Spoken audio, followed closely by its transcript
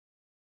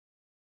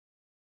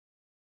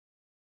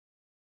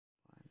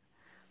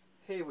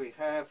Here we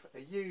have a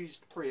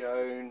used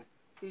pre-owned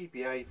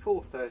EBA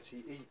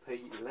 430 EP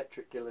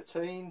electric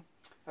guillotine.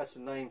 As the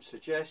name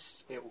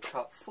suggests, it will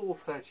cut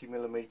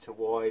 430mm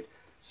wide,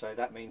 so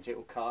that means it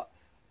will cut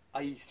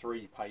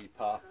A3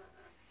 paper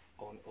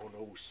on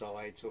all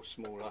sides or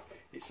smaller.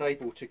 It's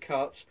able to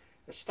cut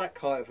a stack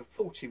height of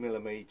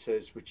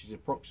 40mm, which is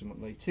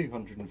approximately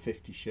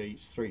 250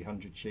 sheets,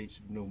 300 sheets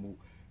of normal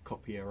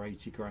copier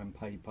 80g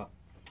paper.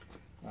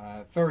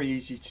 Very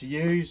easy to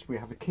use. We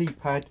have a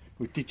keypad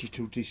with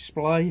digital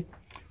display.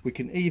 We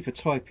can either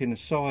type in a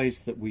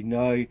size that we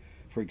know,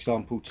 for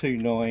example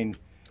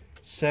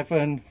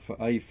 297 for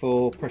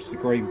A4, press the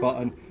green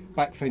button,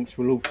 back fence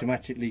will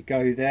automatically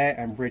go there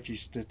and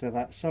register to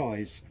that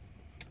size.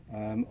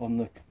 On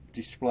the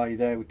display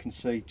there we can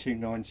see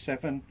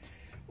 297,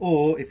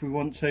 or if we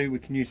want to we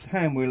can use the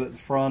hand wheel at the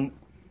front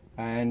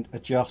and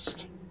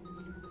adjust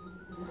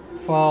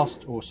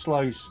fast or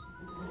slow.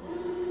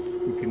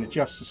 We can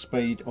adjust the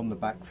speed on the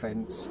back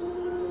fence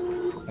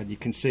and you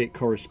can see it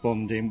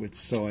corresponding with the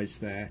size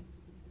there.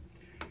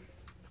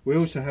 We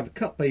also have a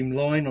cut beam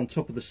line on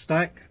top of the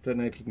stack. Don't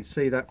know if you can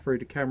see that through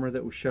the camera.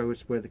 That will show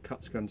us where the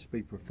cut's going to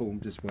be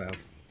performed as well.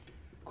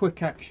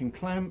 Quick action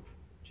clamp,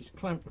 just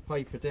clamp the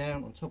paper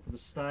down on top of the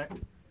stack,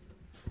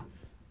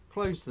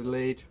 close the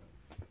lid.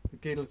 The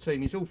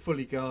guillotine is all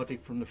fully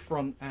guarded from the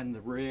front and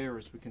the rear,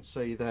 as we can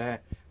see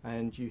there,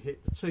 and you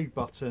hit the two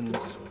buttons,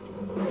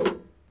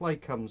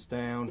 blade comes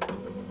down,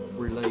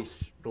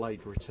 release,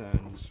 blade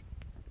returns.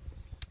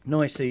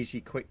 Nice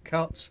easy quick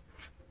cut.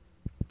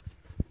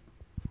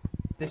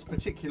 This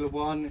particular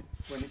one,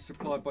 when it's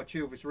supplied by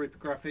Chilvers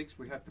Reprographics,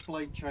 we have the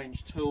blade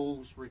change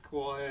tools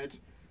required.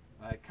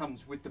 It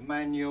comes with the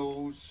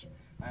manuals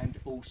and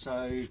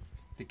also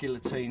the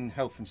guillotine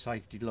health and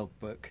safety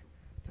logbook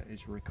that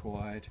is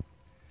required.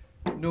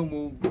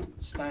 Normal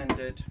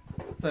standard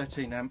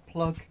 13 amp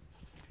plug,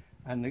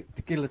 and the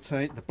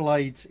guillotine, the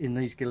blades in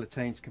these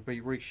guillotines can be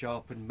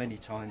resharpened many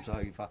times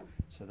over,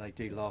 so they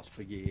do last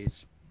for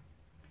years.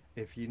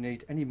 If you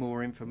need any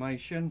more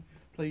information,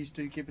 please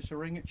do give us a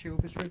ring at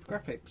Chilvers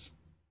Reprographics.